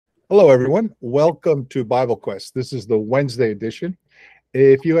Hello, everyone. Welcome to Bible Quest. This is the Wednesday edition.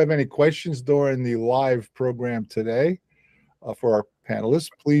 If you have any questions during the live program today for our panelists,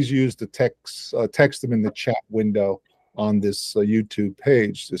 please use the text them in the chat window on this YouTube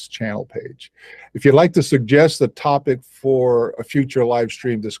page, this channel page. If you'd like to suggest a topic for a future live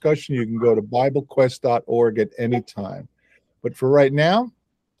stream discussion, you can go to BibleQuest.org at any time. But for right now,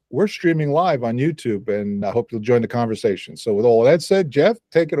 we're streaming live on YouTube, and I hope you'll join the conversation. So with all that said, Jeff,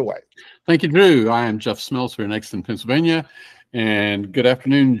 take it away. Thank you, Drew. I am Jeff Smeltzer in Exton, Pennsylvania, and good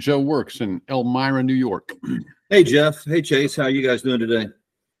afternoon, Joe Works in Elmira, New York. Hey, Jeff. Hey, Chase. How are you guys doing today?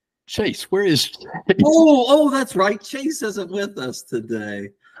 Chase, where is Chase? Oh, that's right. Chase isn't with us today.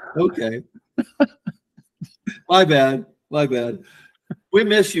 Okay. My bad. We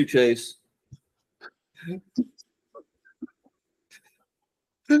miss you, Chase.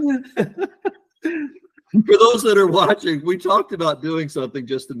 For those that are watching, we talked about doing something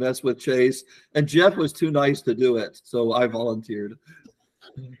just to mess with Chase, and Jeff was too nice to do it, so I volunteered.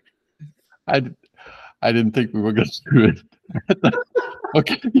 I didn't think we were going to do it.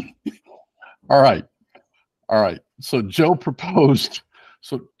 Okay. All right. So Joe proposed.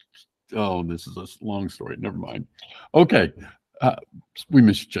 This is a long story. Never mind. Okay. We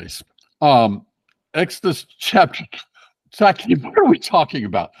missed Chase. Exodus chapter. What are we talking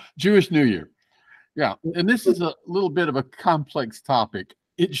about? Jewish New Year. Yeah, and this is a little bit of a complex topic.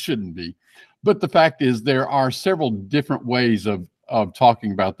 It shouldn't be. But the fact is there are several different ways of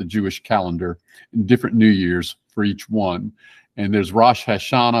talking about the Jewish calendar, different New Years for each one. And there's Rosh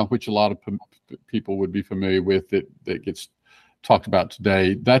Hashanah, which a lot of people would be familiar with, that gets talked about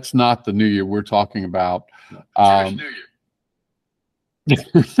today. That's not the New Year we're talking about. Jewish New Year.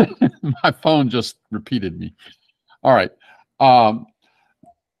 My phone just repeated me. All right.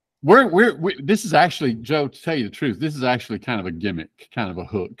 This is actually, Joe, to tell you the truth, this is actually kind of a gimmick, kind of a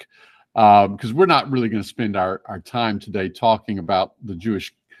hook, because we're not really going to spend our time today talking about the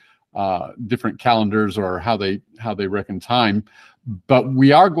Jewish different calendars or how they reckon time, but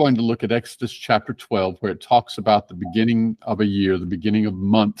we are going to look at Exodus chapter 12, where it talks about the beginning of a year, the beginning of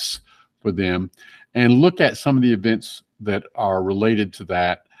months for them, and look at some of the events that are related to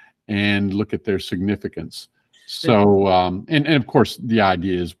that and look at their significance. So, and of course, the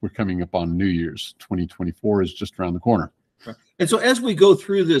idea is we're coming up on New Year's. 2024 is just around the corner. And so as we go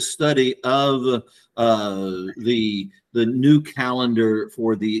through this study of the new calendar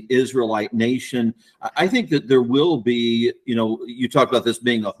for the Israelite nation, I think that there will be, you talked about this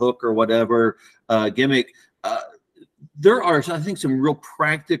being a hook or whatever, gimmick. There are, I think, some real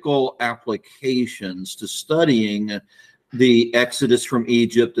practical applications to studying the Exodus from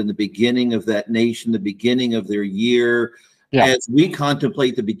Egypt and the beginning of that nation, the beginning of their year. Yeah. As we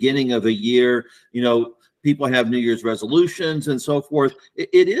contemplate the beginning of a year, people have New Year's resolutions and so forth.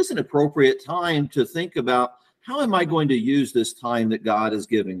 It is an appropriate time to think about, how am I going to use this time that God is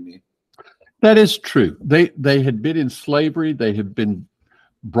giving me? That is true. They had been in slavery. They had been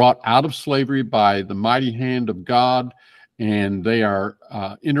brought out of slavery by the mighty hand of God, and they are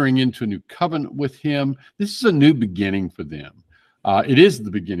entering into a new covenant with him. This is a new beginning for them. It is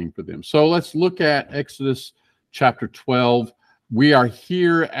the beginning for them. So let's look at Exodus chapter 12. We are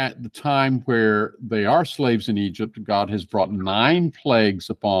here at the time where they are slaves in Egypt. God has brought 9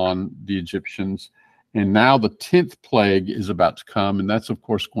 plagues upon the Egyptians, and now the 10th plague is about to come, and that's, of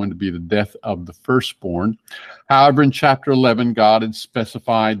course, going to be the death of the firstborn. However, in chapter 11, God had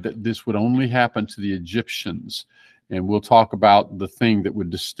specified that this would only happen to the Egyptians. And we'll talk about the thing that would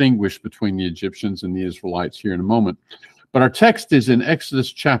distinguish between the Egyptians and the Israelites here in a moment. But our text is in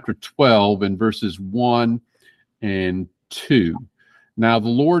Exodus chapter 12 and verses 1 and 2. Now the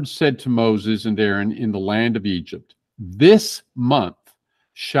Lord said to Moses and Aaron in the land of Egypt, "This month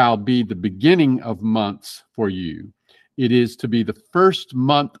shall be the beginning of months for you. It is to be the first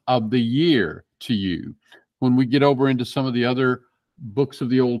month of the year to you." When we get over into some of the other books of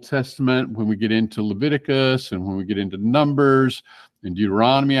the Old Testament, when we get into Leviticus and when we get into Numbers and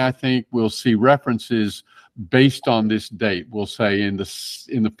Deuteronomy, I think we'll see references based on this date. We'll say in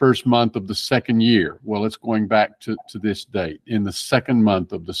the first month of the second year. Well, it's going back to this date. In the second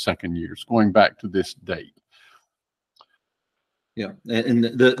month of the second year, it's going back to this date. Yeah, and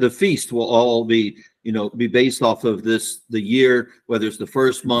the feast will all be based off of the year, whether it's the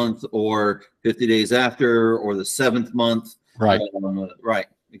first month or 50 days after or the 7th month. Right. Right.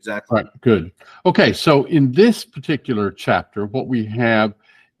 Exactly. Right. Good. Okay. So in this particular chapter, what we have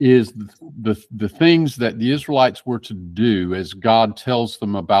is the things that the Israelites were to do as God tells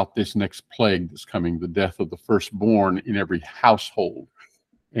them about this next plague that's coming, the death of the firstborn in every household.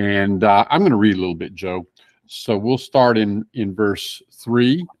 And I'm going to read a little bit, Joe. So we'll start in verse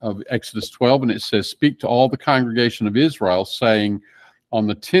 3 of Exodus 12, and it says, "Speak to all the congregation of Israel, saying, on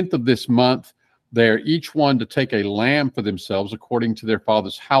the 10th of this month, they are each one to take a lamb for themselves according to their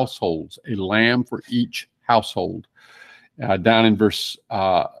father's households, a lamb for each household." Down in verse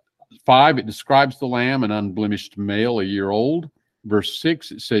 5, it describes the lamb, an unblemished male, a year old. Verse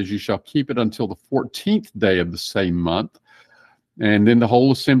 6, it says, "You shall keep it until the 14th day of the same month. And then the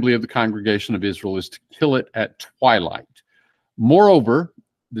whole assembly of the congregation of Israel is to kill it at twilight. Moreover,"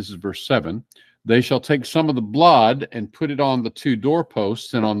 this is verse 7, "they shall take some of the blood and put it on the 2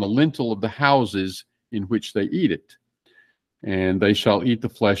 doorposts and on the lintel of the houses in which they eat it. And they shall eat the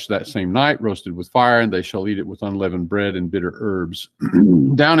flesh that same night, roasted with fire, and they shall eat it with unleavened bread and bitter herbs."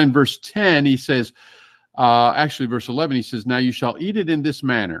 Down in verse 10, he says, actually verse 11, he says, "Now you shall eat it in this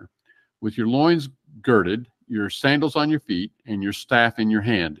manner, with your loins girded, your sandals on your feet, and your staff in your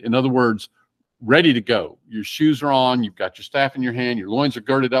hand." In other words, ready to go. Your shoes are on, you've got your staff in your hand, your loins are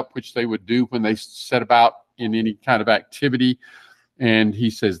girded up, which they would do when they set about in any kind of activity. And he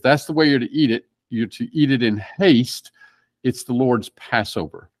says, that's the way you're to eat it. You're to eat it in haste. It's the Lord's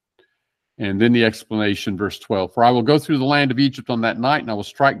Passover. And then the explanation, verse 12, "For I will go through the land of Egypt on that night, and I will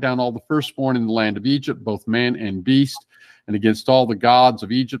strike down all the firstborn in the land of Egypt, both man and beast. And against all the gods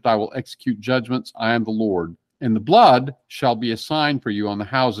of Egypt I will execute judgments. I am the Lord. And the blood shall be a sign for you on the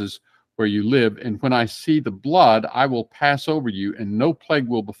houses where you live. And when I see the blood, I will pass over you, and no plague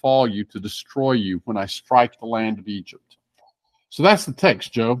will befall you to destroy you when I strike the land of Egypt." So that's the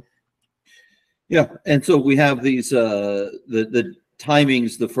text, Joe. Yeah, and so we have these the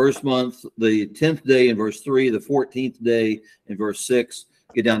timings: the first month, the 10th day in verse 3, the 14th day in verse 6.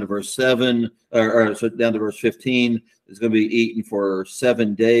 Get down to verse 7, so down to verse 15. It's going to be eaten for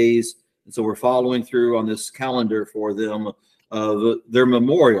 7 days. And so we're following through on this calendar for them of their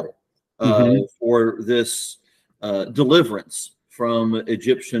memorial for this deliverance from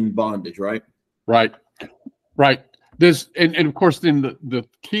Egyptian bondage, right? Right. There's and of course then the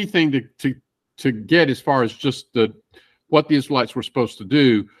key thing to get as far as just what the Israelites were supposed to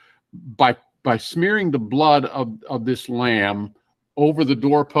do by smearing the blood of this lamb over the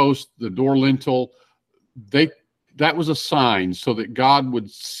doorpost, the door lintel, that was a sign so that God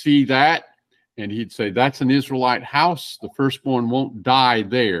would see that, and he'd say, that's an Israelite house. The firstborn won't die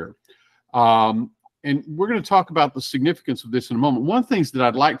there. And we're going to talk about the significance of this in a moment. One of the things that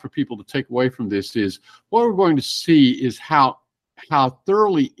I'd like for people to take away from this is what we're going to see is how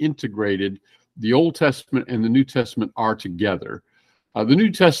thoroughly integrated the Old Testament and the New Testament are together. The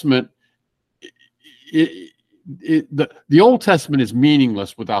New Testament, the Old Testament is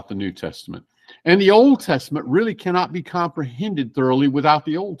meaningless without the New Testament. And the Old Testament really cannot be comprehended thoroughly without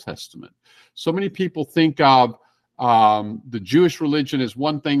the Old Testament. So many people think of the Jewish religion as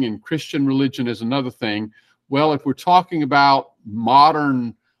one thing and Christian religion as another thing. Well, if we're talking about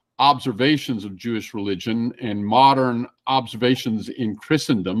modern observations of Jewish religion and modern observations in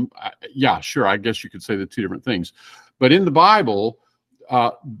Christendom, yeah, sure, I guess you could say they're two different things. But in the Bible,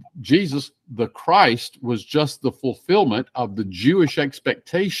 Jesus, the Christ, was just the fulfillment of the Jewish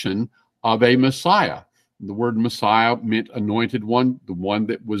expectation of a Messiah. The word Messiah meant anointed one, the one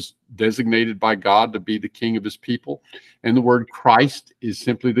that was designated by God to be the king of his people. And the word Christ is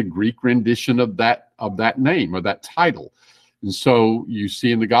simply the Greek rendition of that name or that title. And so you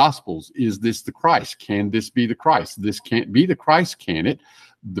see in the Gospels, is this the Christ? Can this be the Christ? This can't be the Christ, can it?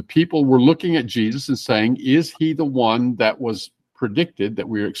 The people were looking at Jesus and saying, is he the one that was predicted, that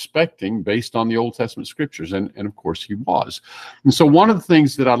we were expecting based on the Old Testament scriptures? And of course he was. And so one of the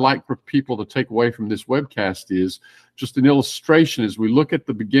things that I'd like for people to take away from this webcast is just an illustration as we look at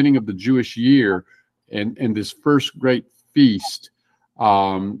the beginning of the Jewish year and this first great feast,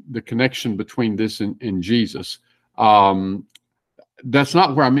 the connection between this and Jesus. That's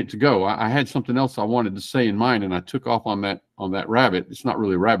not where I meant to go. I had something else I wanted to say in mind, and I took off on that rabbit. It's not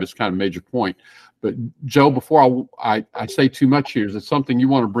really a rabbit; it's kind of a major point. But Joe, before I say too much here, is it something you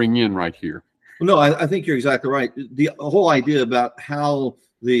want to bring in right here? Well, no, I think you're exactly right. The whole idea about how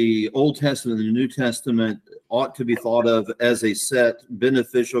the Old Testament and the New Testament ought to be thought of as a set,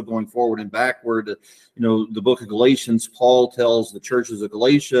 beneficial going forward and backward. You know, the book of Galatians, Paul tells the churches of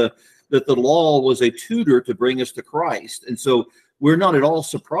Galatia that the law was a tutor to bring us to Christ. And so we're not at all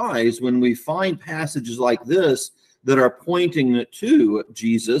surprised when we find passages like this that are pointing to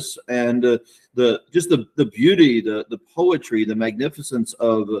Jesus and the beauty, the poetry, the magnificence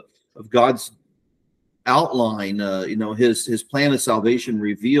of God's outline, his plan of salvation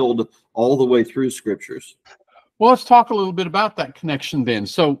revealed all the way through scriptures. Well, let's talk a little bit about that connection then.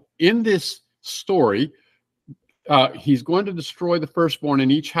 So in this story, he's going to destroy the firstborn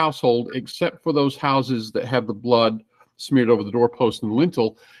in each household, except for those houses that have the blood smeared over the doorpost and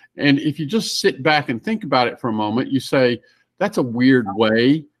lintel. And if you just sit back and think about it for a moment, you say, that's a weird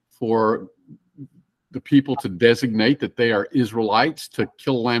way for the people to designate that they are Israelites, to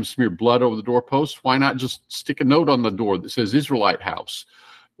kill a lamb, smear blood over the doorpost. Why not just stick a note on the door that says Israelite house?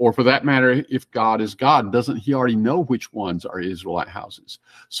 Or for that matter, if God is God, doesn't he already know which ones are Israelite houses?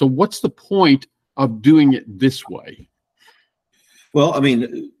 So what's the point of doing it this way? Well, I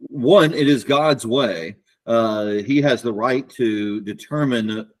mean, one, it is God's way. He has the right to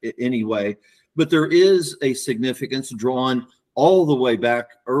determine it anyway, but there is a significance drawn all the way back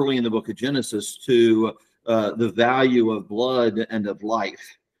early in the book of Genesis to the value of blood and of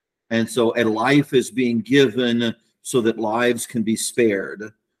life. And so a life is being given so that lives can be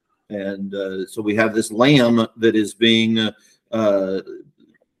spared. And so we have this lamb that is being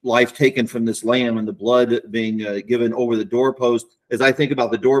life taken from this lamb, and the blood being given over the doorpost. As I think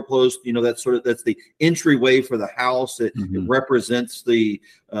about the doorpost, you know, that's the entryway for the house. It represents the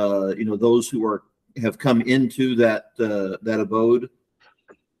those who have come into that abode.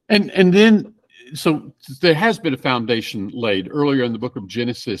 And then so there has been a foundation laid earlier in the book of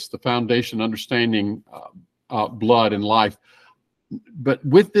Genesis, the foundation understanding blood and life. But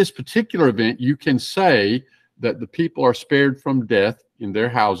with this particular event, you can say that the people are spared from death in their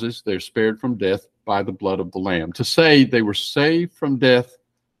houses. They're spared from death by the blood of the lamb. To say they were saved from death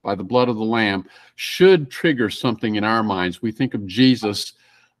by the blood of the lamb should trigger something in our minds. We think of Jesus,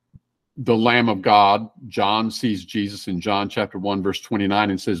 the Lamb of God. John sees Jesus in John chapter 1, verse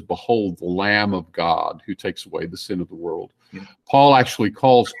 29, and says, "Behold, the Lamb of God who takes away the sin of the world." Yeah. Paul actually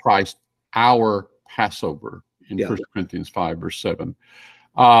calls Christ our Passover in 1 Corinthians 5, verse 7.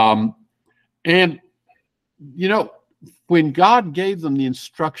 And, you know, when God gave them the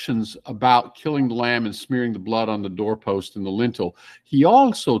instructions about killing the lamb and smearing the blood on the doorpost and the lintel, he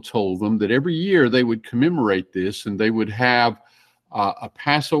also told them that every year they would commemorate this, and they would have a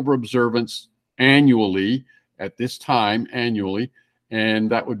Passover observance annually at this time, and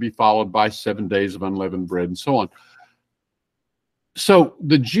that would be followed by 7 days of unleavened bread and so on. So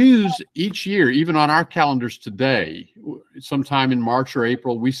the Jews each year, even on our calendars today, sometime in March or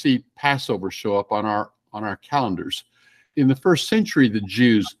April, we see Passover show up on our calendars. In the first century, the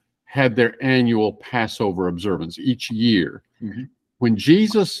Jews had their annual Passover observance each year. Mm-hmm. When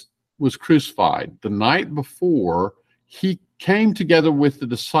Jesus was crucified, the night before, he came together with the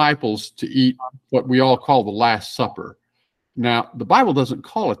disciples to eat what we all call the Last Supper. Now, the Bible doesn't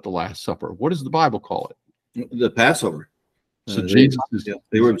call it the Last Supper. What does the Bible call it? The Passover. So Jesus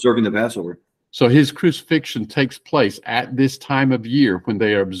they were observing the Passover. So his crucifixion takes place at this time of year when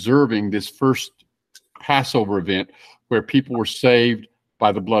they are observing this first Passover event where people were saved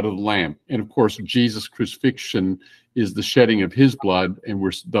by the blood of the Lamb. And of course, Jesus' crucifixion is the shedding of his blood, and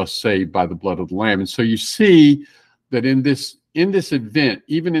we're thus saved by the blood of the Lamb. And so you see that in this event,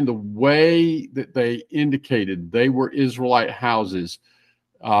 even in the way that they indicated they were Israelite houses,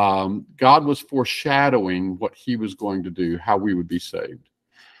 God was foreshadowing what he was going to do, how we would be saved.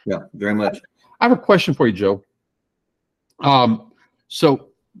 Yeah, very much. I have a question for you, Joe. So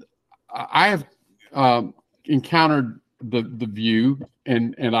I have encountered the view,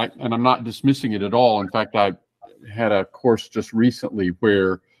 and I'm not dismissing it at all. In fact, I had a course just recently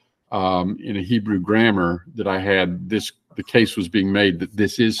where in a Hebrew grammar that I had, the case was being made that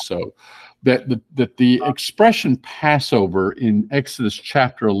this is so. That the expression Passover in Exodus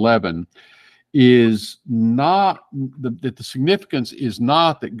chapter 11 is not, that the significance is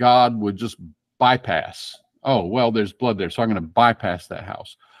not that God would just bypass, oh, well, there's blood there, so I'm going to bypass that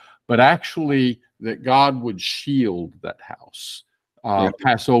house. But actually that God would shield that house,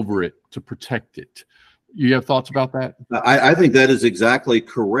 pass over it to protect it. You have thoughts about that? I think that is exactly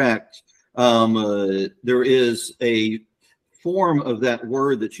correct. There is a form of that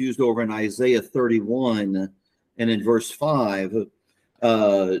word that's used over in Isaiah 31 and in verse 5,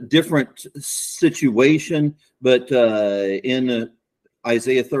 different situation, but in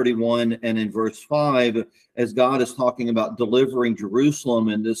Isaiah 31 and in verse 5, as God is talking about delivering Jerusalem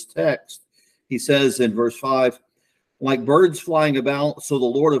in this text, he says in verse 5, like birds flying about, so the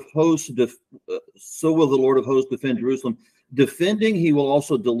Lord of hosts, so will the Lord of hosts defend Jerusalem. Defending, he will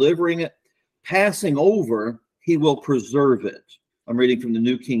also delivering it. Passing over, he will preserve it. I'm reading from the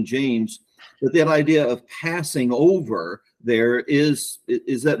New King James. But that idea of passing over there is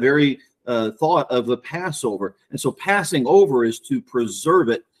that very thought of the Passover. And so passing over is to preserve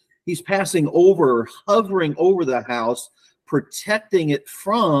it. He's passing over, hovering over the house, protecting it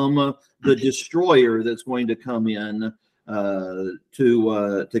from the destroyer that's going to come in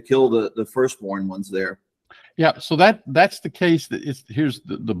to kill the firstborn ones there. Yeah, so that's the case. Here's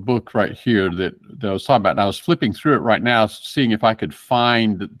the book right here that I was talking about. And I was flipping through it right now, seeing if I could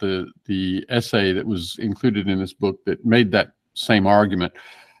find the essay that was included in this book that made that same argument,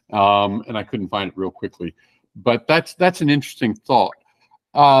 and I couldn't find it real quickly. But that's an interesting thought.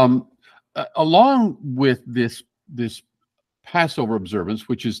 Along with this Passover observance,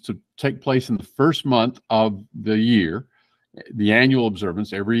 which is to take place in the first month of the year, the annual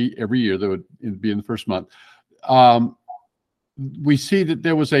observance every year that would be in the first month. We see that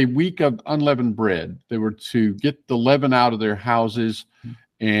there was a week of unleavened bread. They were to get the leaven out of their houses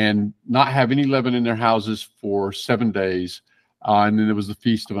and not have any leaven in their houses for 7 days. And then there was the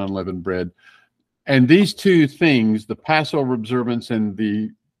Feast of Unleavened Bread. And these two things, the Passover observance and the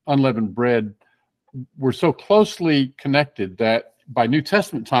unleavened bread, were so closely connected that by New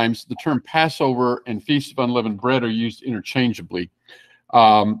Testament times, the term Passover and Feast of Unleavened Bread are used interchangeably.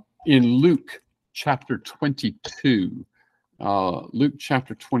 In Luke chapter 22,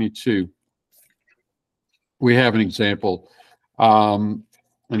 we have an example. And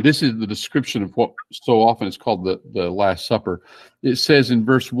this is the description of what so often is called the Last Supper. It says in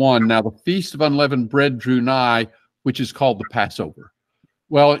verse 1, "Now the Feast of Unleavened Bread drew nigh, which is called the Passover."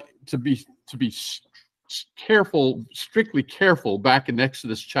 Well, to be strictly careful, back in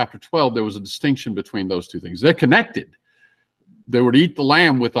Exodus chapter 12, there was a distinction between those two things. They're connected. They would eat the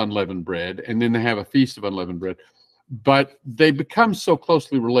lamb with unleavened bread, and then they have a feast of unleavened bread. But they become so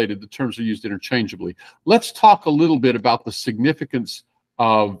closely related, the terms are used interchangeably. Let's talk a little bit about the significance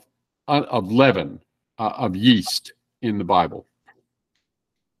of leaven, of yeast in the Bible.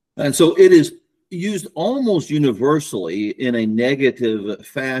 And so it is used almost universally in a negative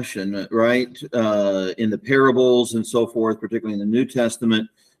fashion, right? In the parables and so forth, particularly in the New Testament,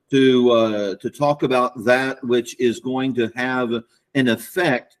 to talk about that which is going to have an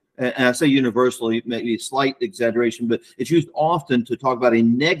effect. And I say universally, maybe a slight exaggeration, but it's used often to talk about a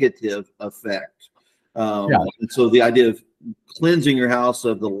negative effect. And so the idea of cleansing your house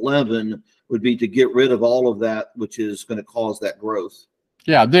of the leaven would be to get rid of all of that which is going to cause that growth.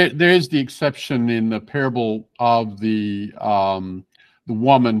 Yeah, there is the exception in the parable of the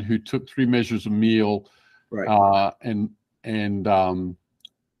woman who took 3 measures of meal, right, and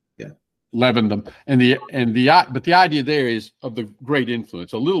leavened them, but the idea there is of the great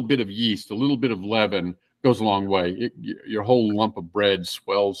influence. A little bit of yeast, a little bit of leaven goes a long way. Your whole lump of bread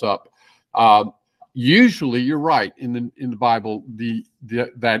swells up. Usually, you're right. In the Bible,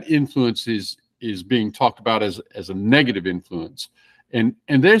 that influence is being talked about as a negative influence. And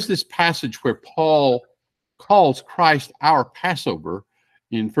there's this passage where Paul calls Christ our Passover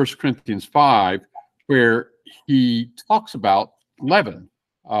in 1 Corinthians 5, where he talks about leaven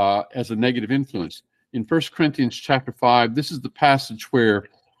as a negative influence. In 1 Corinthians chapter 5, this is the passage where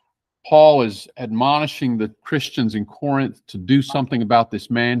Paul is admonishing the Christians in Corinth to do something about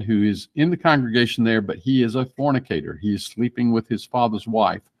this man who is in the congregation there, but he is a fornicator. He is sleeping with his father's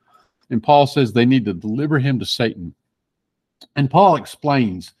wife. And Paul says they need to deliver him to Satan. And Paul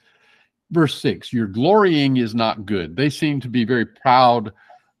explains, verse 6, your glorying is not good. They seem to be very proud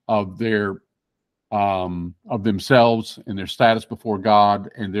of their of themselves and their status before God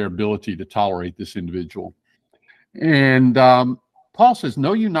and their ability to tolerate this individual. And Paul says,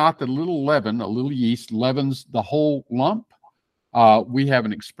 know you not that a little leaven, a little yeast, leavens the whole lump? We have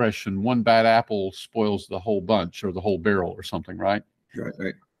an expression, one bad apple spoils the whole bunch or the whole barrel or something, right?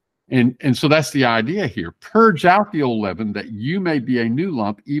 Right. And so that's the idea here. Purge out the old leaven that you may be a new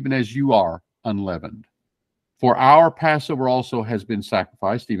lump, even as you are unleavened. For our Passover also has been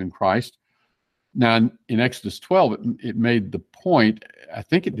sacrificed, even Christ. Now, in Exodus 12, it made the point, I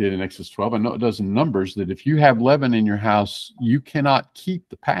think it did in Exodus 12, I know it does in Numbers, that if you have leaven in your house, you cannot keep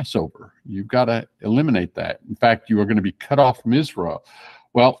the Passover. You've got to eliminate that. In fact, you are going to be cut off from Israel.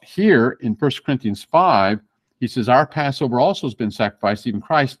 Well, here in 1 Corinthians 5, he says, our Passover also has been sacrificed, even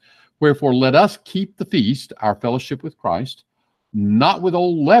Christ. Wherefore, let us keep the feast, our fellowship with Christ, not with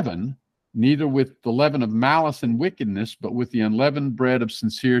old leaven, neither with the leaven of malice and wickedness, but with the unleavened bread of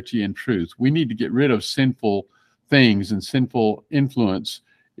sincerity and truth. We need to get rid of sinful things and sinful influence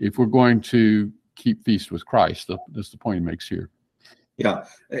if we're going to keep feast with Christ. That's the point he makes here. Yeah.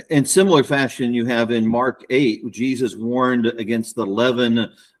 In similar fashion, you have in Mark 8, Jesus warned against the leaven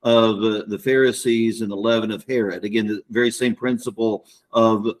of the Pharisees and the leaven of Herod. Again, the very same principle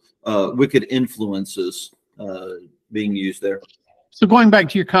of wicked influences being used there. So going back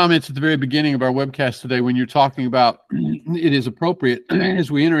to your comments at the very beginning of our webcast today, when you're talking about it is appropriate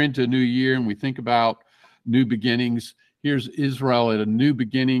as we enter into a new year and we think about new beginnings, here's Israel at a new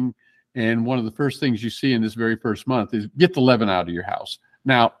beginning. And one of the first things you see in this very first month is get the leaven out of your house.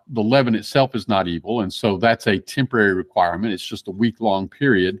 Now, the leaven itself is not evil, and so that's a temporary requirement. It's just a week-long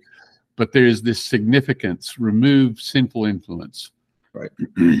period, but there is this significance: remove sinful influence. Right.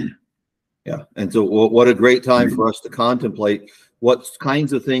 Yeah. And so what a great time for us to contemplate what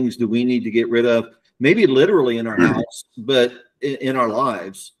kinds of things do we need to get rid of, maybe literally in our house, but in our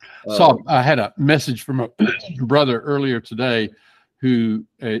lives. So I had a message from a brother earlier today who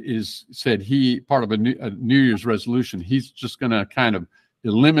said part of a New Year's resolution, he's just going to kind of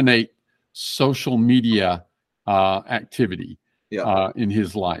eliminate social media activity in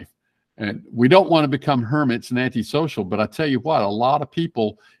his life. And we don't want to become hermits and antisocial, but I tell you what, a lot of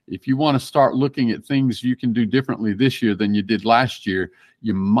people, if you want to start looking at things you can do differently this year than you did last year,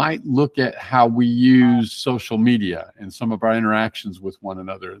 you might look at how we use social media and some of our interactions with one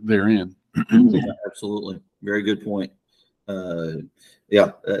another therein. Yeah, absolutely. Very good point.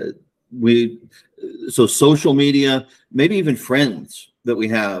 So social media, maybe even friends that we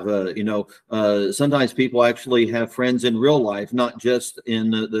have, sometimes people actually have friends in real life, not just in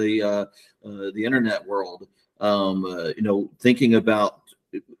the internet world. Thinking about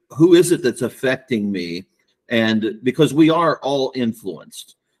who is it that's affecting me, and because we are all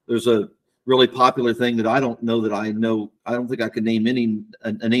influenced. There's a really popular thing that I don't know that I know. I don't think I could name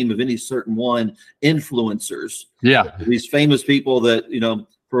a name of any certain one. Influencers. Yeah, these famous people that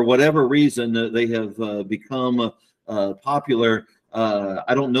for whatever reason they have become popular.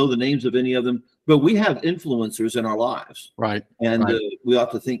 I don't know the names of any of them, but we have influencers in our lives, right? And we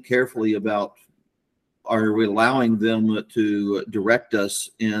ought to think carefully about: are we allowing them to direct us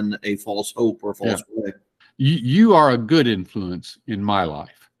in a false hope or false way? You are a good influence in my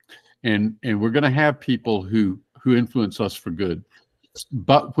life, and we're going to have people who influence us for good.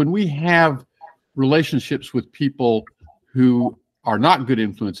 But when we have relationships with people who are not good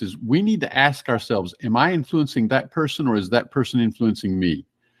influences, we need to ask ourselves, am I influencing that person, or is that person influencing me?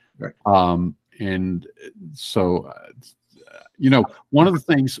 Right. And so, one of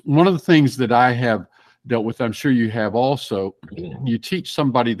the things that I have dealt with, I'm sure you have also, you teach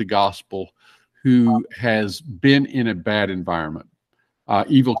somebody the gospel who has been in a bad environment,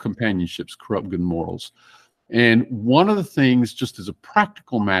 evil companionships, corrupt good morals. And one of the things, just as a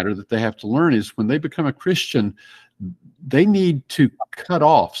practical matter, that they have to learn is when they become a Christian, they need to cut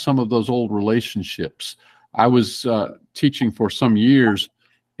off some of those old relationships. I was teaching for some years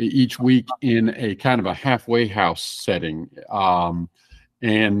each week in a kind of a halfway house setting.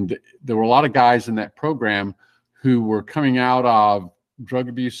 And there were a lot of guys in that program who were coming out of drug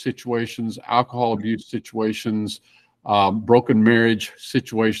abuse situations, alcohol abuse situations, broken marriage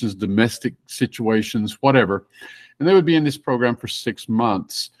situations, domestic situations, whatever. And they would be in this program for 6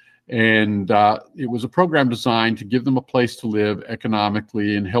 months. And it was a program designed to give them a place to live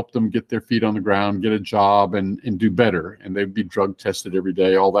economically and help them get their feet on the ground, get a job, and do better. And they'd be drug tested every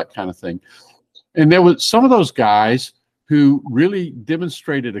day, all that kind of thing. And there was some of those guys who really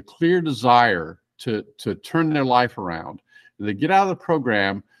demonstrated a clear desire to turn their life around. And they get out of the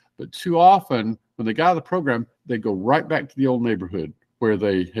program, but too often when they got out of the program, they go right back to the old neighborhood where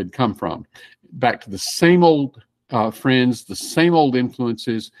they had come from, back to the same old friends, the same old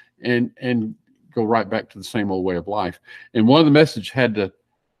influences, and go right back to the same old way of life. And one of the message had to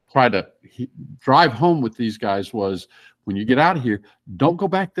try to drive home with these guys was, when you get out of here, don't go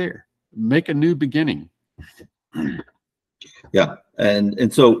back there. Make a new beginning. Yeah.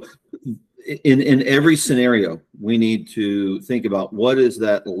 And so in every scenario, we need to think about what is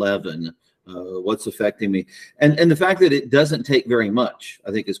that leaven, what's affecting me. And the fact that it doesn't take very much,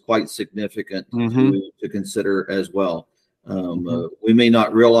 I think, is quite significant to consider as well. We may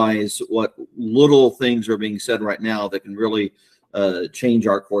not realize what little things are being said right now that can really change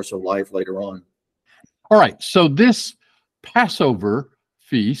our course of life later on. All right. So this Passover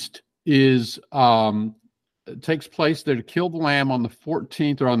feast takes place. They're to kill the lamb on the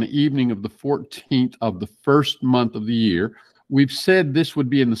 14th or on the evening of the 14th of the first month of the year. We've said this would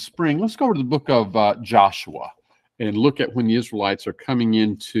be in the spring. Let's go over to the book of Joshua and look at when the Israelites are coming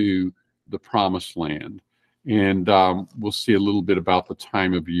into the promised land. And we'll see a little bit about the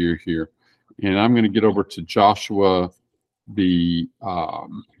time of year here. And I'm going to get over to Joshua,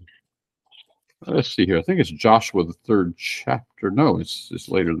 let's see here. I think it's Joshua, the 3rd chapter. No, it's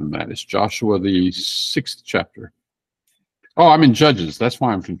later than that. It's Joshua, the 6th chapter. Oh, I'm in Judges. That's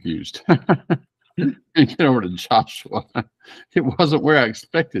why I'm confused. Get over to Joshua. It wasn't where I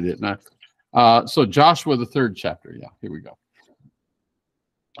expected it. So Joshua, the 3rd chapter. Yeah, here we go.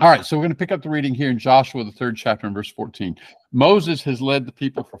 All right, so we're going to pick up the reading here in Joshua, the 3rd chapter, and verse 14. Moses has led the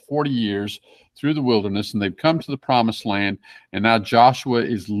people for 40 years through the wilderness, and they've come to the promised land, and now Joshua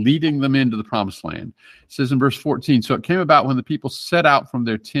is leading them into the promised land. It says in verse 14, so it came about when the people set out from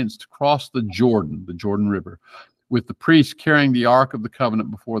their tents to cross the Jordan River, with the priests carrying the ark of the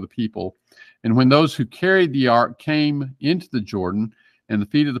covenant before the people. And when those who carried the ark came into the Jordan, and the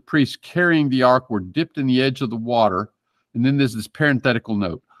feet of the priests carrying the ark were dipped in the edge of the water. And then there's this parenthetical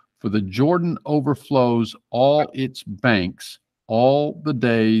note, for the Jordan overflows all its banks all the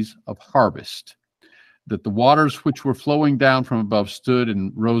days of harvest, that the waters which were flowing down from above stood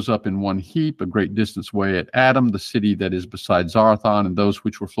and rose up in one heap, a great distance away at Adam, the city that is beside Zarethan, and those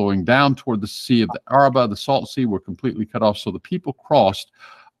which were flowing down toward the sea of the Arabah, the salt sea, were completely cut off. So the people crossed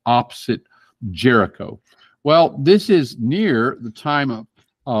opposite Jericho. Well, this is near the time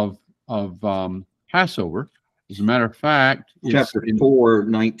of Passover. As a matter of fact, chapter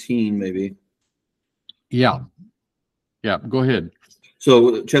 4:19, maybe. Yeah, go ahead.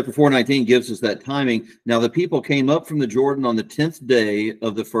 So chapter 4:19 gives us that timing. Now the people came up from the Jordan on the 10th day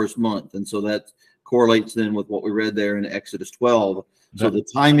of the first month, and so that correlates then with what we read there in Exodus 12. So the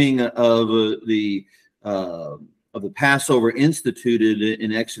timing of the Passover instituted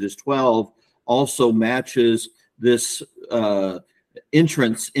in Exodus 12 also matches this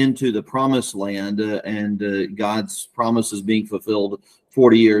entrance into the promised land and God's promises being fulfilled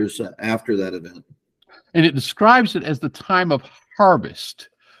 40 years after that event. And it describes it as the time of harvest.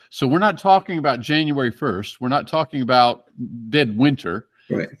 So we're not talking about January 1st. We're not talking about dead winter.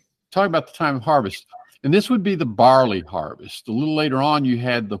 Right. We're talking about the time of harvest. And this would be the barley harvest. A little later on, you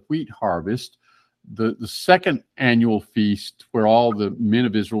had the wheat harvest, the second annual feast where all the men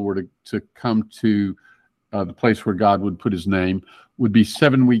of Israel were to come to the place where God would put his name, would be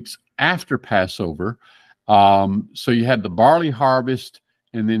 7 weeks after Passover. So you had the barley harvest,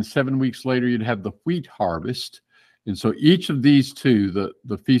 and then 7 weeks later, you'd have the wheat harvest. And so each of these two,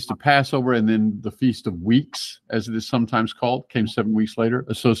 the Feast of Passover and then the Feast of Weeks, as it is sometimes called, came 7 weeks later,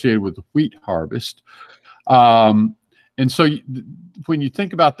 associated with the wheat harvest. And so when you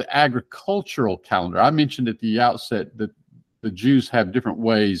think about the agricultural calendar, I mentioned at the outset that the Jews have different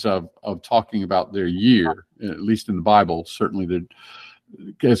ways of talking about their year, at least in the Bible, certainly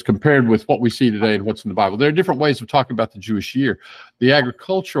as compared with what we see today and what's in the Bible. There are different ways of talking about the Jewish year. The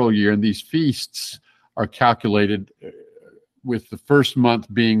agricultural year and these feasts are calculated with the first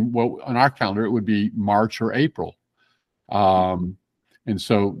month being, well, on our calendar, it would be March or April. And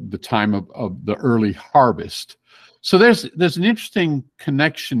so the time of the early harvest. So there's an interesting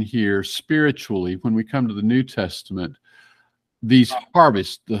connection here spiritually when we come to the New Testament. These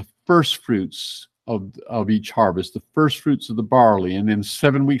harvests, the first fruits of each harvest, the first fruits of the barley, and then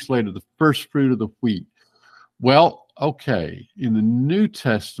 7 weeks later, the first fruit of the wheat. Well, okay, in the New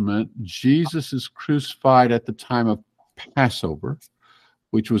Testament, Jesus is crucified at the time of Passover,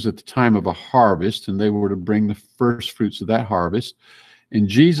 which was at the time of a harvest, and they were to bring the first fruits of that harvest. And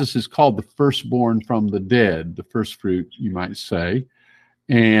Jesus is called the firstborn from the dead, the first fruit, you might say.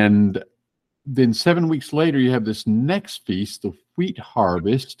 And then 7 weeks later, you have this next feast, the wheat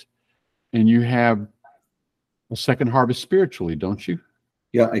harvest, and you have a second harvest spiritually, don't you?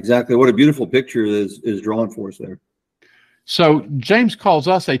 Yeah, exactly. What a beautiful picture is drawn for us there. So James calls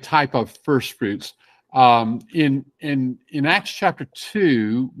us a type of first fruits. In Acts chapter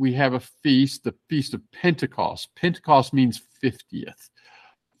 2, we have a feast, the Feast of Pentecost. Pentecost means 50th.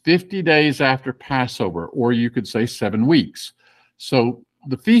 50 days after Passover, or you could say 7 weeks. So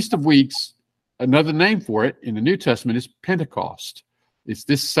the Feast of Weeks, another name for it in the New Testament is Pentecost. It's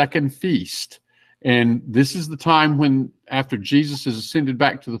this second feast. And this is the time when, after Jesus is ascended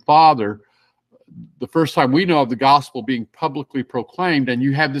back to the Father, the first time we know of the gospel being publicly proclaimed, and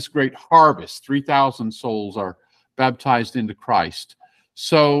you have this great harvest. 3,000 souls are baptized into Christ.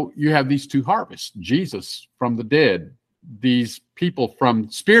 So you have these two harvests, Jesus from the dead, these people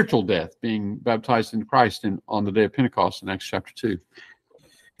from spiritual death being baptized into Christ on the day of Pentecost in Acts chapter 2.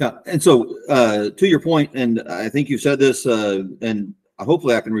 Yeah, and so to your point, and I think you said this, and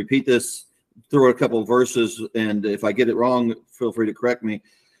hopefully I can repeat this, throw a couple of verses, and if I get it wrong, feel free to correct me.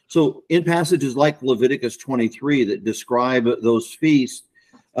 So in passages like Leviticus 23 that describe those feasts,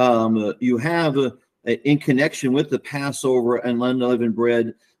 you have, in connection with the Passover and unleavened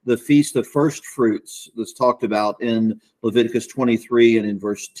bread, the Feast of First Fruits that's talked about in Leviticus 23 and in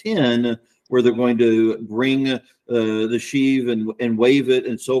verse 10, where they're going to bring the sheaf and wave it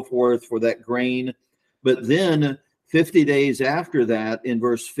and so forth for that grain. But then 50 days after that, in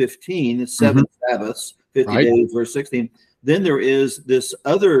verse 15, 7 Sabbaths, 50 days, verse 16, then there is this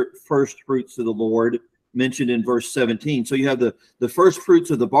other first fruits of the Lord mentioned in verse 17. So you have the first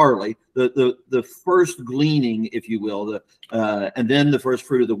fruits of the barley, the first gleaning, if you will, and then the first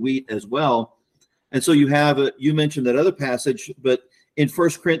fruit of the wheat as well. And so you have you mentioned that other passage, but in 1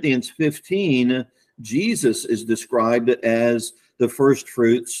 Corinthians 15, Jesus is described as the first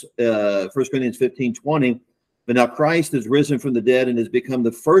fruits. 1 Corinthians 15:20. But now Christ is risen from the dead and has become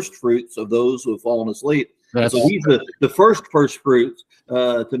the first fruits of those who have fallen asleep. So he's the first fruits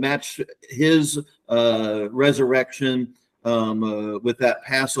to match his resurrection with that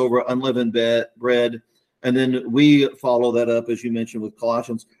Passover unleavened bread. And then we follow that up, as you mentioned, with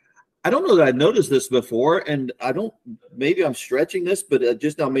Colossians. I don't know that I'd noticed this before, and maybe I'm stretching this, but I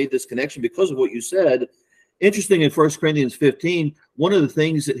just now made this connection because of what you said. Interesting, in 1 Corinthians 15, one of the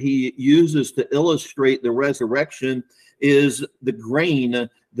things that he uses to illustrate the resurrection is the grain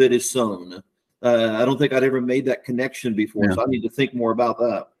that is sown. I don't think I'd ever made that connection before, so I need to think more about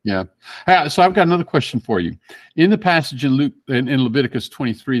that. Yeah. So I've got another question for you. In the passage in Leviticus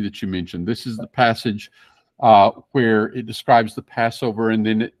 23 that you mentioned, this is the passage where it describes the Passover, and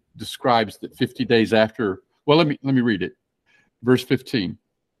then it describes that 50 days after. Well, let me read it. Verse 15.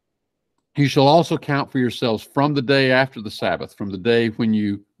 You shall also count for yourselves from the day after the Sabbath, from the day when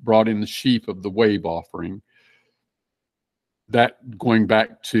you brought in the sheaf of the wave offering, that going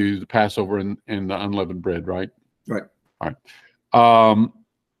back to the Passover and the unleavened bread, right? Right. All right.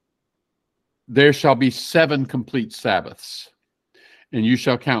 There shall be 7 complete Sabbaths, and you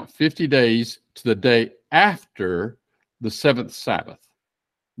shall count 50 days to the day after the 7th Sabbath.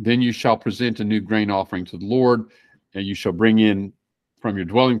 Then you shall present a new grain offering to the Lord, and you shall bring in from your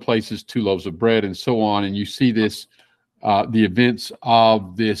dwelling places 2 loaves of bread, and so on. And you see this, the events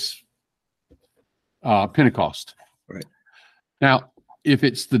of this Pentecost. Right. Now, if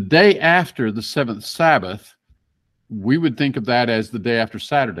it's the day after the 7th Sabbath, we would think of that as the day after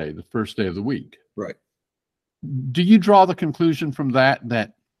Saturday, the first day of the week. Right. Do you draw the conclusion from that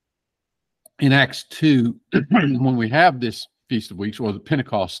in Acts 2, when we have this Feast of Weeks, or the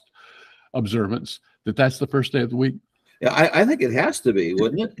Pentecost observance, that's the first day of the week? Yeah, I think it has to be,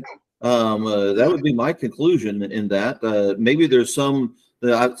 wouldn't it? That would be my conclusion in that. Maybe there's something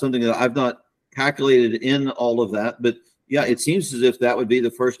that I've not calculated in all of that, but yeah, it seems as if that would be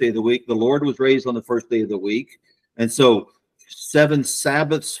the first day of the week. The Lord was raised on the first day of the week, and so 7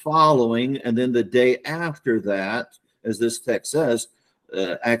 Sabbaths following, and then the day after that, as this text says,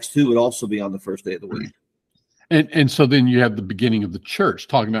 Acts 2 would also be on the first day of the week. And so then you have the beginning of the church.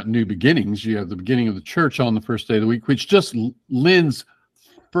 Talking about new beginnings, you have the beginning of the church on the first day of the week, which just lends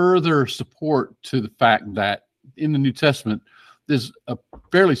further support to the fact that in the New Testament, there's a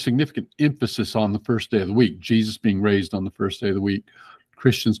fairly significant emphasis on the first day of the week. Jesus being raised on the first day of the week,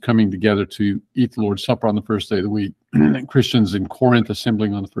 Christians coming together to eat the Lord's Supper on the first day of the week, Christians in Corinth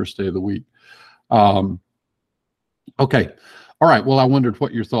assembling on the first day of the week. Okay. All right. Well, I wondered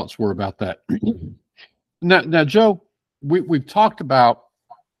what your thoughts were about that. Now, Joe, we've talked about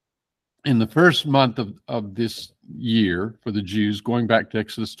in the first month of this year for the Jews, going back to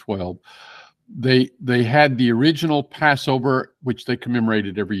Exodus 12, they had the original Passover, which they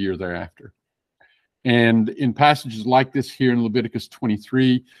commemorated every year thereafter. And in passages like this here in Leviticus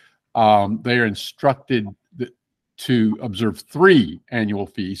 23, they are instructed to observe 3 annual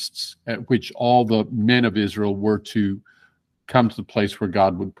feasts at which all the men of Israel were to come to the place where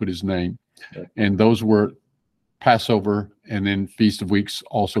God would put his name. And those were Passover and then Feast of Weeks,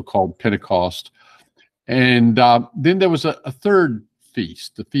 also called Pentecost. And then there was a third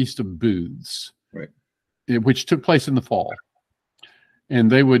feast, the Feast of Booths, right, which took place in the fall.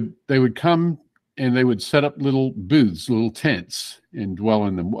 And they would come and they would set up little booths, little tents, and dwell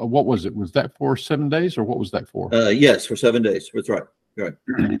in them. What was it? Was that for 7 days, or what was that for? Yes, for 7 days. That's right. Right.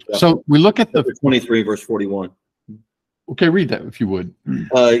 So we look at the 23, verse 41. Okay, read that if you would.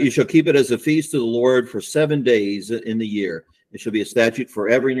 You shall keep it as a feast to the Lord for 7 days in the year. It shall be a statute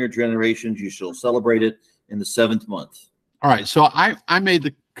forever in your generations. You shall celebrate it in the 7th month. All right. So I made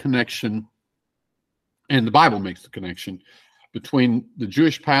the connection, and the Bible makes the connection between the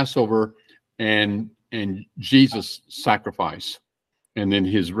Jewish Passover and Jesus' sacrifice, and then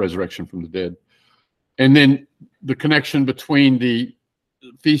his resurrection from the dead. And then the connection between the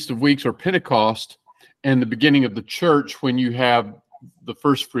Feast of Weeks or Pentecost and the beginning of the church, when you have the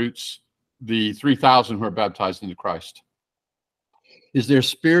first fruits, the 3,000 who are baptized into Christ. Is there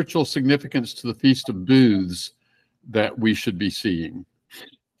spiritual significance to the Feast of Booths that we should be seeing?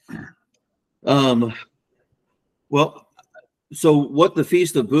 Well, so what the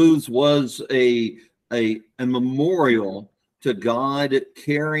Feast of Booths was a memorial to God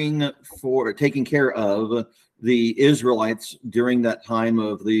taking care of the Israelites during that time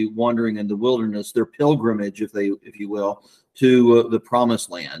of the wandering in the wilderness, their pilgrimage, if you will, to the promised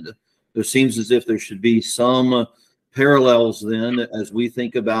land. There seems as if there should be some parallels then as we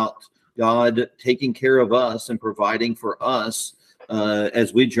think about God taking care of us and providing for us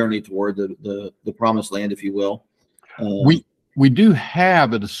as we journey toward the promised land, if you will. We do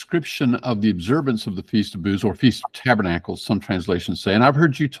have a description of the observance of the Feast of Booths, or Feast of Tabernacles, some translations say. And I've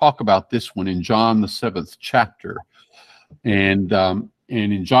heard you talk about this one in John, the 7th chapter. And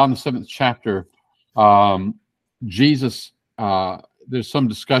in John, the 7th chapter, Jesus, there's some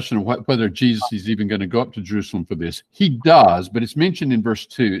discussion of whether Jesus is even going to go up to Jerusalem for this. He does, but it's mentioned in verse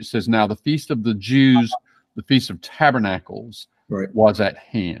 2. It says, now the Feast of the Jews, the Feast of Tabernacles, was at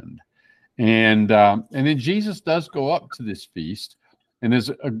hand. And then Jesus does go up to this feast, and there's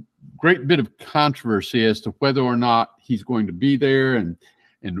a great bit of controversy as to whether or not he's going to be there, and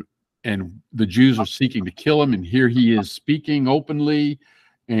the Jews are seeking to kill him, and here he is speaking openly.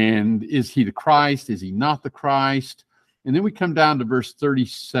 And is he the Christ? Is he not the Christ? And then we come down to verse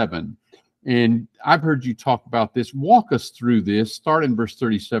 37, and I've heard you talk about this. Walk us through this. Start in verse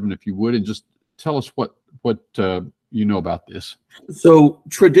 37, if you would, and just tell us what you know about this. So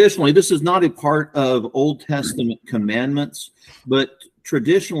traditionally, this is not a part of Old Testament commandments, but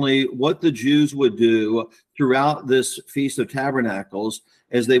traditionally what the Jews would do throughout this Feast of Tabernacles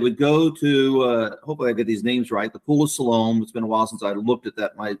is they would go to, hopefully I get these names right, the Pool of Siloam. It's been a while since I looked at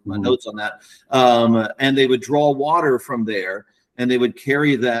that, my notes on that. And they would draw water from there, and they would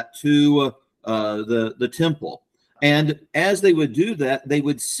carry that to the temple. And as they would do that, they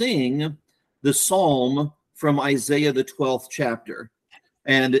would sing the psalm from Isaiah, the 12th chapter.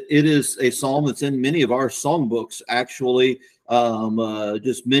 And it is a psalm that's in many of our songbooks, actually.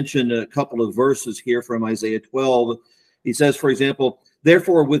 Just mention a couple of verses here from Isaiah 12. He says, for example,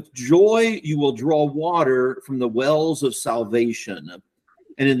 therefore with joy you will draw water from the wells of salvation.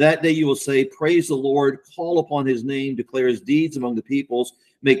 And in that day you will say, praise the Lord, call upon his name, declare his deeds among the peoples,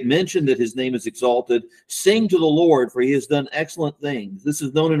 make mention that his name is exalted, sing to the Lord, for he has done excellent things. This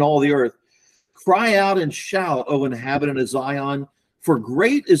is known in all the earth. Cry out and shout, O inhabitant of Zion, for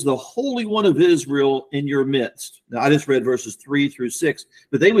great is the Holy One of Israel in your midst. Now, I just read verses 3 through 6,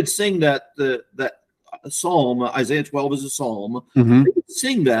 but they would sing that psalm. Isaiah 12 is a psalm. Mm-hmm. They would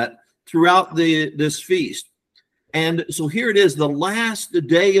sing that throughout this feast. And so here it is, the last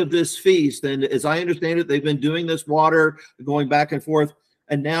day of this feast. And as I understand it, they've been doing this water, going back and forth.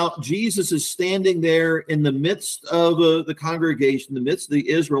 And now Jesus is standing there in the midst of the congregation, the midst of the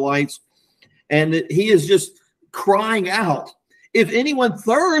Israelites. And he is just crying out, if anyone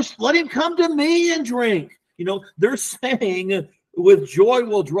thirsts, let him come to me and drink. You know, they're saying, with joy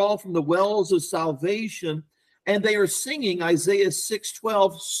we'll draw from the wells of salvation. And they are singing Isaiah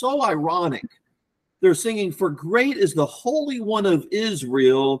 6:12, so ironic. They're singing, for great is the Holy One of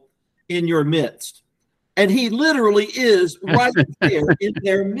Israel in your midst. And he literally is right there in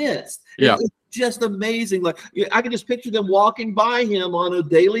their midst. Yeah. It's just amazing. Like, I can just picture them walking by him on a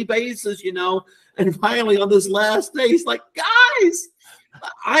daily basis, you know, and finally on this last day, he's like, guys,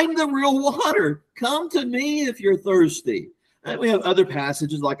 I'm the real water. Come to me if you're thirsty. And we have other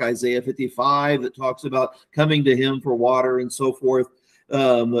passages like Isaiah 55 that talks about coming to him for water and so forth.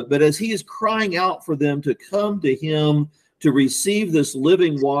 But as he is crying out for them to come to him to receive this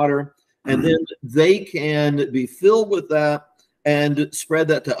living water, and then they can be filled with that and spread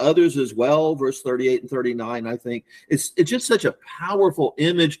that to others as well. Verse 38 and 39, I think. It's just such a powerful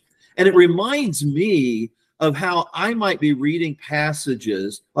image. And it reminds me of how I might be reading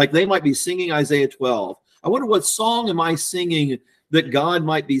passages, like they might be singing Isaiah 12. I wonder what song am I singing that God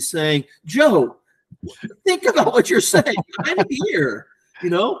might be saying, Joe, think about what you're saying. I'm here. You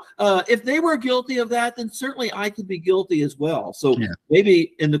know, if they were guilty of that, then certainly I could be guilty as well. So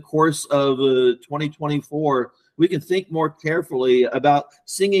maybe in the course of 2024, we can think more carefully about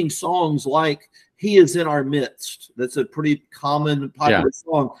singing songs like He is in Our Midst. That's a pretty common, popular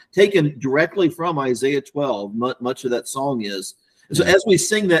song taken directly from Isaiah 12. Much of that song is. So as we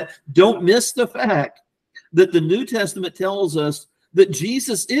sing that, don't miss the fact that the New Testament tells us that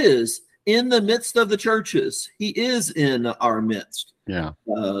Jesus is in the midst of the churches. He is in our midst. Yeah.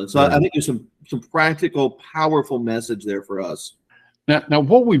 So I think there's some practical, powerful message there for us. Now,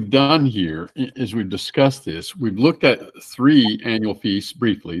 what we've done here is we've discussed this. We've looked at 3 annual feasts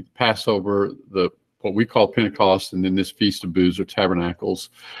briefly: Passover, what we call Pentecost, and then this Feast of Booths or Tabernacles.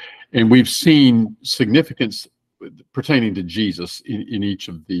 And we've seen significance pertaining to Jesus in each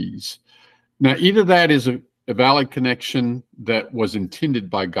of these. Now, either that is a valid connection that was intended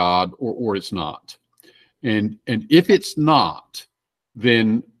by God, or it's not. And if it's not,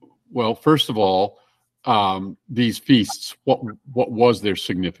 then, well, first of all, these feasts, what was their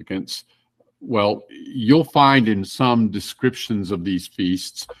significance? Well, you'll find in some descriptions of these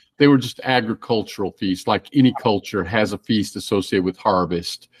feasts, they were just agricultural feasts, like any culture has a feast associated with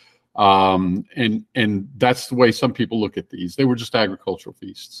harvest. And that's the way some people look at these. They were just agricultural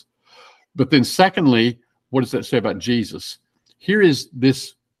feasts. But then secondly, what does that say about Jesus? Here is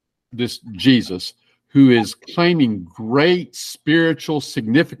this Jesus who is claiming great spiritual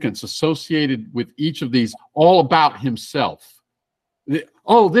significance associated with each of these, all about himself.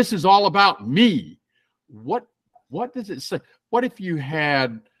 Oh, this is all about me. What does it say? What if you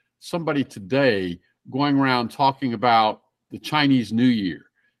had somebody today going around talking about the Chinese New Year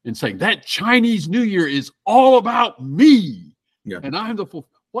and saying that Chinese New Year is all about me? Yeah. And I'm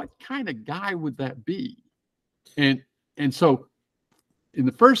what kind of guy would that be? And so in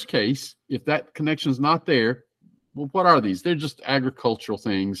the first case, if that connection is not there, well, what are these? They're just agricultural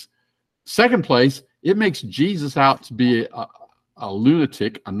things. Second place, it makes Jesus out to be a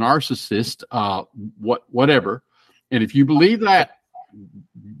lunatic, a narcissist, whatever. And if you believe that,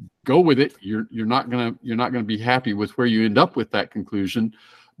 go with it. You're not gonna be happy with where you end up with that conclusion.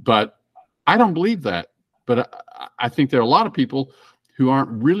 But I don't believe that. But I think there are a lot of people who aren't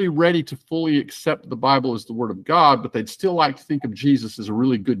really ready to fully accept the Bible as the Word of God, but they'd still like to think of Jesus as a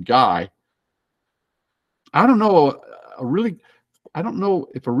really good guy. I don't know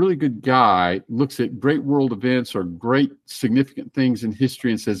if a really good guy looks at great world events or great significant things in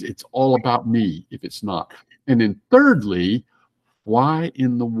history and says, it's all about me, if it's not. And then thirdly, why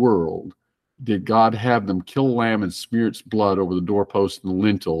in the world did God have them kill a lamb and smear its blood over the doorpost and the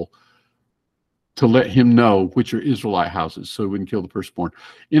lintel to let him know which are Israelite houses so he wouldn't kill the firstborn?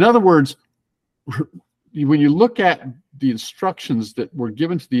 In other words, when you look at the instructions that were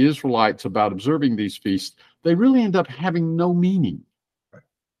given to the Israelites about observing these feasts, they really end up having no meaning. Right.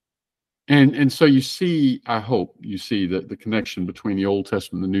 And so you see, I hope you see the connection between the Old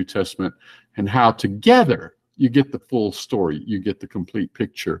Testament and the New Testament, and how together you get the full story, you get the complete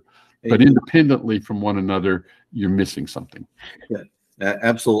picture. But independently from one another, you're missing something. Yeah.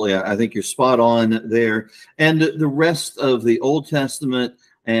 Absolutely. I think you're spot on there. And the rest of the Old Testament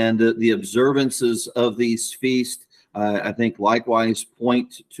and the observances of these feasts, I think likewise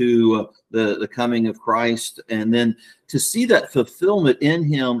point to the coming of Christ. And then to see that fulfillment in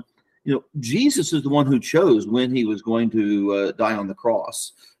him, Jesus is the one who chose when he was going to die on the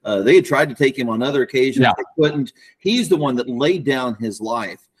cross. They had tried to take him on other occasions. Yeah. They couldn't. He's the one that laid down his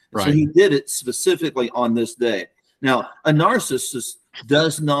life. Right. So he did it specifically on this day. Now, a narcissist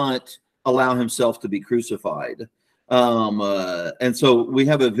does not allow himself to be crucified. And so we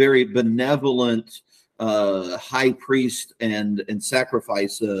have a very benevolent high priest and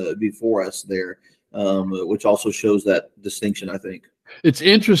sacrifice before us there, which also shows that distinction, I think. It's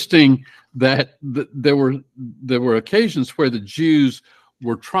interesting that there were occasions where the Jews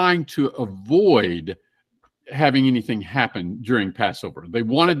were trying to avoid having anything happen during Passover. They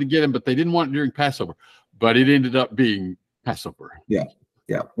wanted to get him, but they didn't want it during Passover. But it ended up being Passover. Yeah.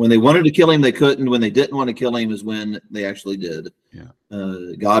 Yeah. When they wanted to kill him, they couldn't. When they didn't want to kill him is when they actually did. Yeah.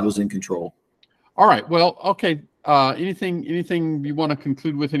 God was in control. All right. Well, okay. Anything you want to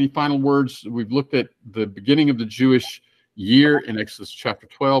conclude with? Any final words? We've looked at the beginning of the Jewish year in Exodus chapter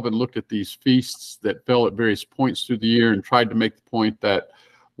 12 and looked at these feasts that fell at various points through the year and tried to make the point that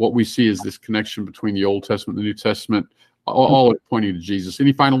what we see is this connection between the Old Testament and the New Testament, all pointing to Jesus.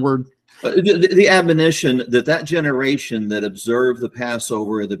 Any final word? The admonition that generation that observed the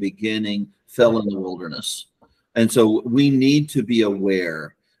Passover at the beginning fell in the wilderness. And so we need to be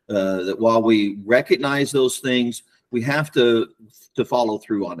aware that while we recognize those things, we have to follow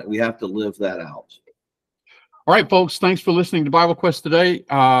through on it. We have to live that out. All right, folks, thanks for listening to Bible Quest today.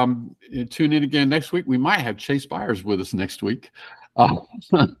 Tune in again next week. We might have Chase Byers with us next week.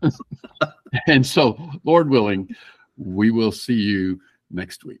 And so, Lord willing, we will see you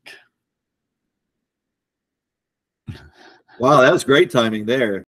next week. Wow, that was great timing there.